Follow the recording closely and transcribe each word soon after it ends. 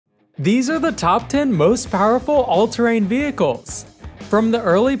These are the top 10 most powerful all-terrain vehicles. From the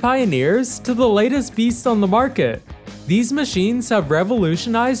early pioneers to the latest beasts on the market, these machines have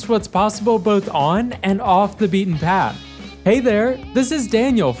revolutionized what's possible both on and off the beaten path. Hey there, this is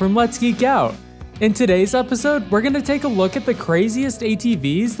Daniel from Let's Geek Out. In today's episode, we're going to take a look at the craziest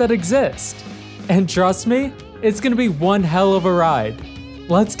ATVs that exist. And trust me, it's going to be one hell of a ride.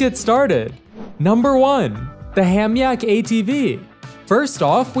 Let's get started. Number 1. The Khomyak ATV. First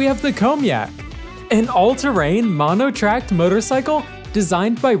off, we have the Khomyak, an all-terrain mono-tracked motorcycle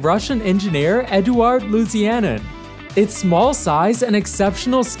designed by Russian engineer Eduard Luzianin. Its small size and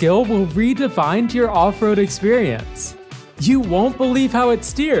exceptional skill will redefine your off-road experience. You won't believe how it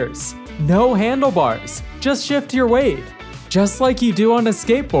steers. No handlebars, just shift your weight, just like you do on a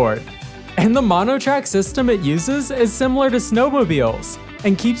skateboard. And the monotrack system it uses is similar to snowmobiles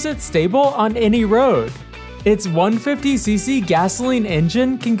and keeps it stable on any road. Its 150cc gasoline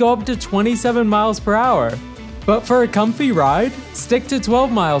engine can go up to 27 miles per hour, but for a comfy ride, stick to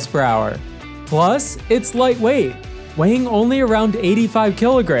 12 miles per hour. Plus, it's lightweight, weighing only around 85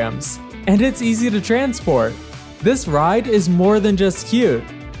 kilograms, and it's easy to transport. This ride is more than just cute.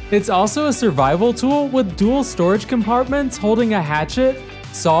 It's also a survival tool with dual storage compartments holding a hatchet,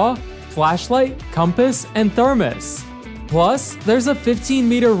 saw, flashlight, compass, and thermos. Plus, there's a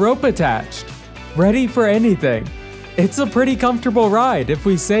 15-meter rope attached. Ready for anything. It's a pretty comfortable ride if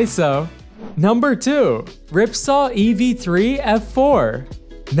we say so. Number 2. RIPSAW EV3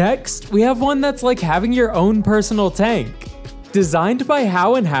 F4. Next, we have one that's like having your own personal tank. Designed by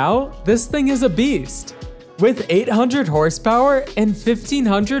Howe, this thing is a beast. With 800 horsepower and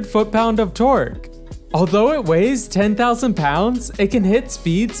 1500 foot-pound of torque. Although it weighs 10,000 pounds, it can hit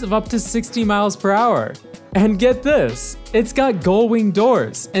speeds of up to 60 miles per hour. And get this, it's got gull-wing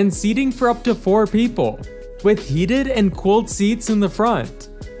doors and seating for up to 4 people, with heated and cooled seats in the front.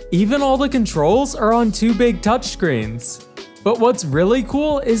 Even all the controls are on 2 big touchscreens. But what's really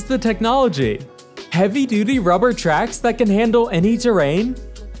cool is the technology. Heavy-duty rubber tracks that can handle any terrain,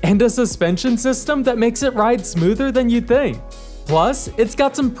 and a suspension system that makes it ride smoother than you'd think. Plus, it's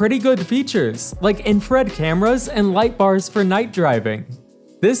got some pretty good features, like infrared cameras and light bars for night driving.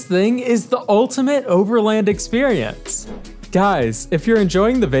 This thing is the ultimate overland experience. Guys, if you're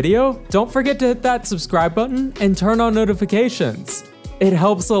enjoying the video, don't forget to hit that subscribe button and turn on notifications. It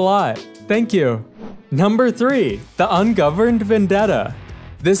helps a lot. Thank you. Number 3. The Ungoverned Vendetta.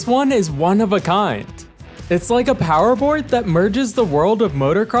 This one is one of a kind. It's like a powerboard that merges the world of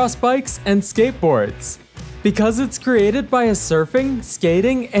motocross bikes and skateboards. Because it's created by a surfing,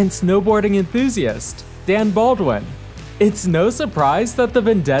 skating, and snowboarding enthusiast, Dan Baldwin. It's no surprise that the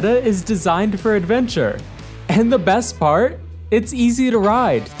Vendetta is designed for adventure. And the best part? It's easy to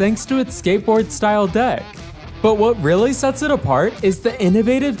ride thanks to its skateboard-style deck. But what really sets it apart is the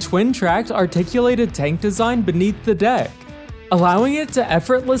innovative twin-tracked articulated tank design beneath the deck, allowing it to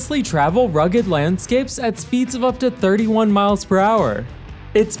effortlessly travel rugged landscapes at speeds of up to 31 miles per hour.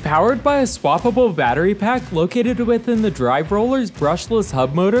 It's powered by a swappable battery pack located within the drive roller's brushless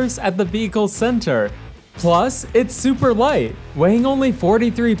hub motors at the vehicle's center. Plus, it's super light, weighing only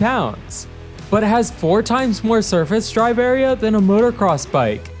 43 pounds, but it has 4 times more surface drive area than a motocross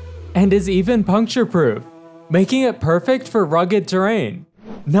bike, and is even puncture-proof, making it perfect for rugged terrain.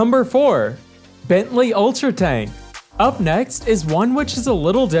 Number 4. Bentley Ultra Tank. Up next is one which is a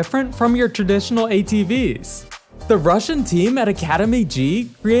little different from your traditional ATVs. The Russian team at Academy G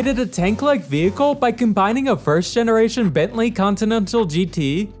created a tank-like vehicle by combining a first-generation Bentley Continental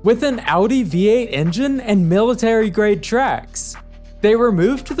GT with an Audi V8 engine and military-grade tracks. They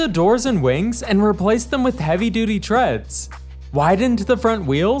removed the doors and wings and replaced them with heavy-duty treads, widened the front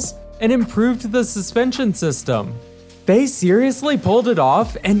wheels, and improved the suspension system. They seriously pulled it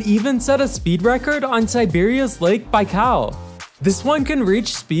off and even set a speed record on Siberia's Lake Baikal. This one can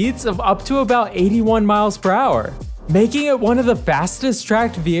reach speeds of up to about 81 miles per hour, making it one of the fastest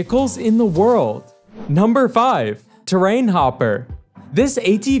tracked vehicles in the world. Number 5. Terrain Hopper. This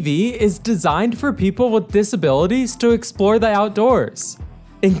ATV is designed for people with disabilities to explore the outdoors,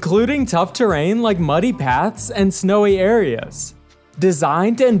 including tough terrain like muddy paths and snowy areas.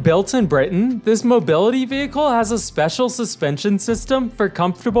 Designed and built in Britain, this mobility vehicle has a special suspension system for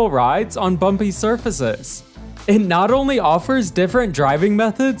comfortable rides on bumpy surfaces. It not only offers different driving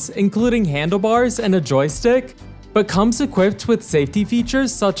methods, including handlebars and a joystick, but comes equipped with safety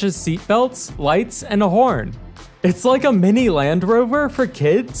features such as seat belts, lights, and a horn. It's like a mini Land Rover for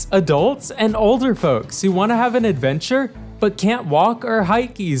kids, adults, and older folks who want to have an adventure but can't walk or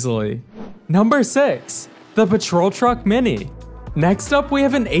hike easily. Number 6. The Patrol Truck Mini. Next up, we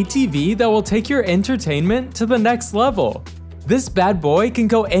have an ATV that will take your entertainment to the next level. This bad boy can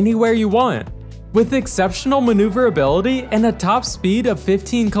go anywhere you want, with exceptional maneuverability and a top speed of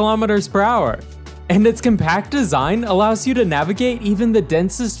 15 kilometers per hour. And its compact design allows you to navigate even the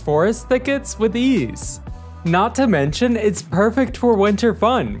densest forest thickets with ease. Not to mention, it's perfect for winter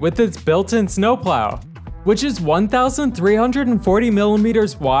fun with its built-in snowplow, which is 1,340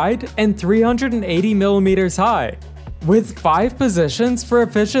 millimeters wide and 380 millimeters high, with 5 positions for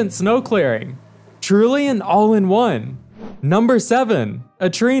efficient snow clearing. Truly an all-in-one. Number 7.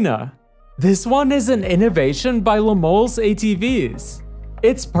 Atrina. This one is an innovation by Lemol's ATVs.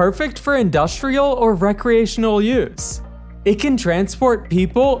 It's perfect for industrial or recreational use. It can transport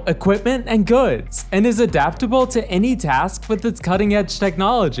people, equipment, and goods, and is adaptable to any task with its cutting-edge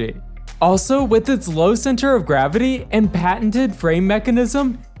technology. Also, with its low center of gravity and patented frame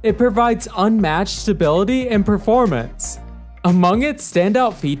mechanism, it provides unmatched stability and performance. Among its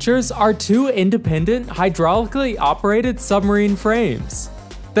standout features are 2 independent, hydraulically operated submarine frames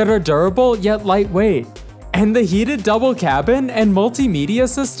that are durable yet lightweight, and the heated double cabin and multimedia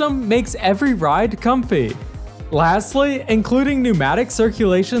system makes every ride comfy. Lastly, including pneumatic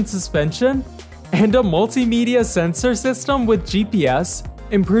circulation suspension and a multimedia sensor system with GPS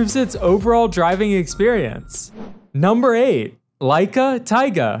improves its overall driving experience. Number 8. Leica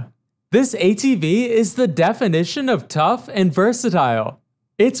Taiga. This ATV is the definition of tough and versatile.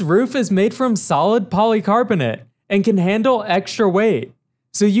 Its roof is made from solid polycarbonate and can handle extra weight,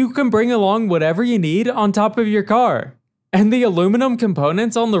 so you can bring along whatever you need on top of your car. And the aluminum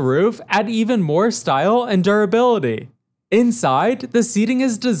components on the roof add even more style and durability. Inside, the seating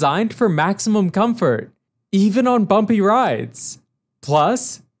is designed for maximum comfort, even on bumpy rides.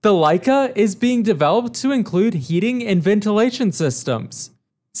 Plus, the Leica is being developed to include heating and ventilation systems,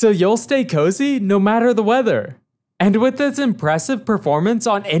 so you'll stay cozy no matter the weather. And with its impressive performance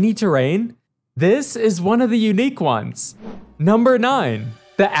on any terrain, this is one of the unique ones. Number 9.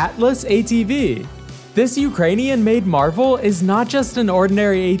 The Atlas ATV. This Ukrainian-made marvel is not just an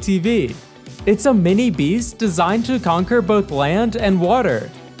ordinary ATV. It's a mini beast designed to conquer both land and water.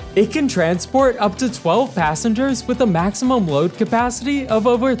 It can transport up to 12 passengers with a maximum load capacity of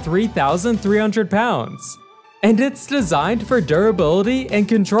over 3,300 pounds. And it's designed for durability and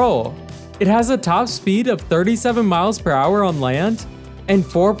control. It has a top speed of 37 miles per hour on land and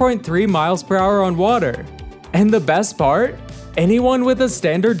 4.3 miles per hour on water. And the best part? Anyone with a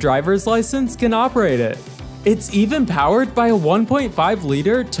standard driver's license can operate it. It's even powered by a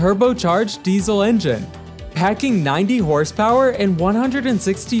 1.5-liter turbocharged diesel engine, packing 90 horsepower and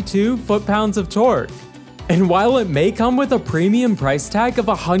 162 foot-pounds of torque. And while it may come with a premium price tag of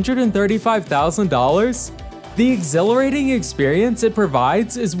 $135,000, the exhilarating experience it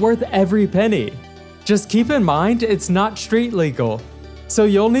provides is worth every penny. Just keep in mind it's not street legal, so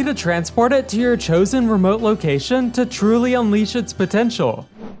you'll need to transport it to your chosen remote location to truly unleash its potential.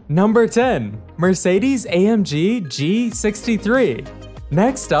 Number 10. Mercedes-AMG G63.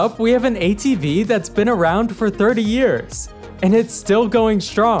 Next up, we have an ATV that's been around for 30 years, and it's still going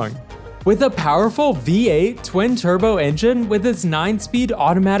strong. With a powerful V8 twin-turbo engine with its 9-speed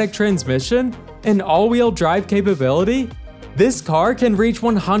automatic transmission and all-wheel drive capability, this car can reach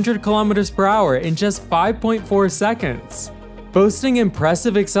 100 kilometers per hour in just 5.4 seconds. Boasting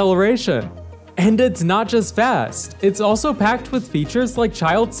impressive acceleration. And it's not just fast, it's also packed with features like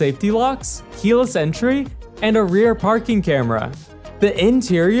child safety locks, keyless entry, and a rear parking camera. The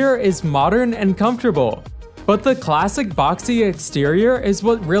interior is modern and comfortable, but the classic boxy exterior is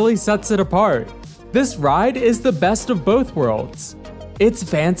what really sets it apart. This ride is the best of both worlds. It's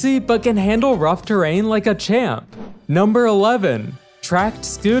fancy but can handle rough terrain like a champ. Number 11. Tracked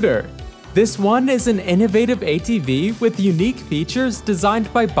Scooter. This one is an innovative ATV with unique features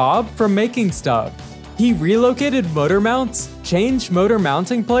designed by Bob from Making Stuff. He relocated motor mounts, changed motor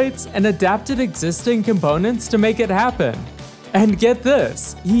mounting plates, and adapted existing components to make it happen. And get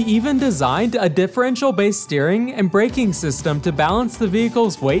this, he even designed a differential-based steering and braking system to balance the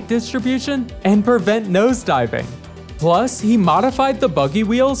vehicle's weight distribution and prevent nosediving. Plus, he modified the buggy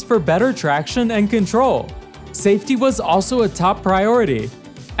wheels for better traction and control. Safety was also a top priority,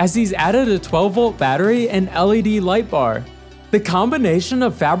 as he's added a 12-volt battery and LED light bar. The combination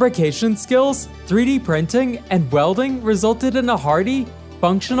of fabrication skills, 3D printing, and welding resulted in a hardy,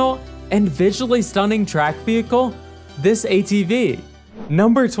 functional, and visually stunning track vehicle, this ATV.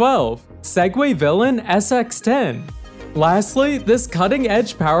 Number 12. Segway Villain SX10. Lastly, this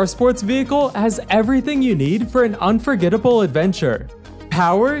cutting-edge powersports vehicle has everything you need for an unforgettable adventure.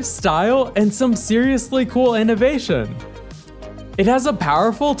 Power, style, and some seriously cool innovation. It has a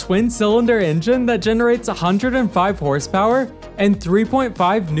powerful twin-cylinder engine that generates 105 horsepower and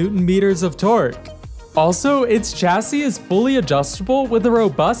 3.5 Newton meters of torque. Also, its chassis is fully adjustable with a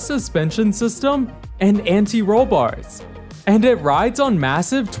robust suspension system and anti-roll bars. And it rides on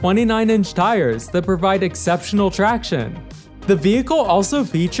massive 29-inch tires that provide exceptional traction. The vehicle also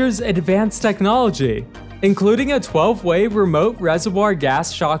features advanced technology, including a 12-way remote reservoir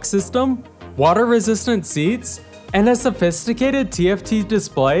gas shock system, water-resistant seats, and a sophisticated TFT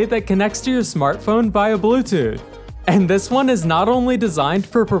display that connects to your smartphone via Bluetooth. And this one is not only designed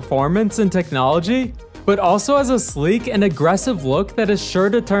for performance and technology, but also has a sleek and aggressive look that is sure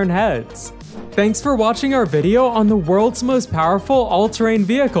to turn heads. Thanks for watching our video on the world's most powerful all-terrain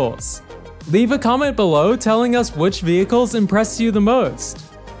vehicles. Leave a comment below telling us which vehicles impressed you the most.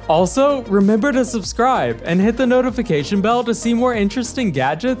 Also, remember to subscribe and hit the notification bell to see more interesting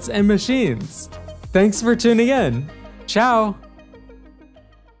gadgets and machines. Thanks for tuning in. Ciao!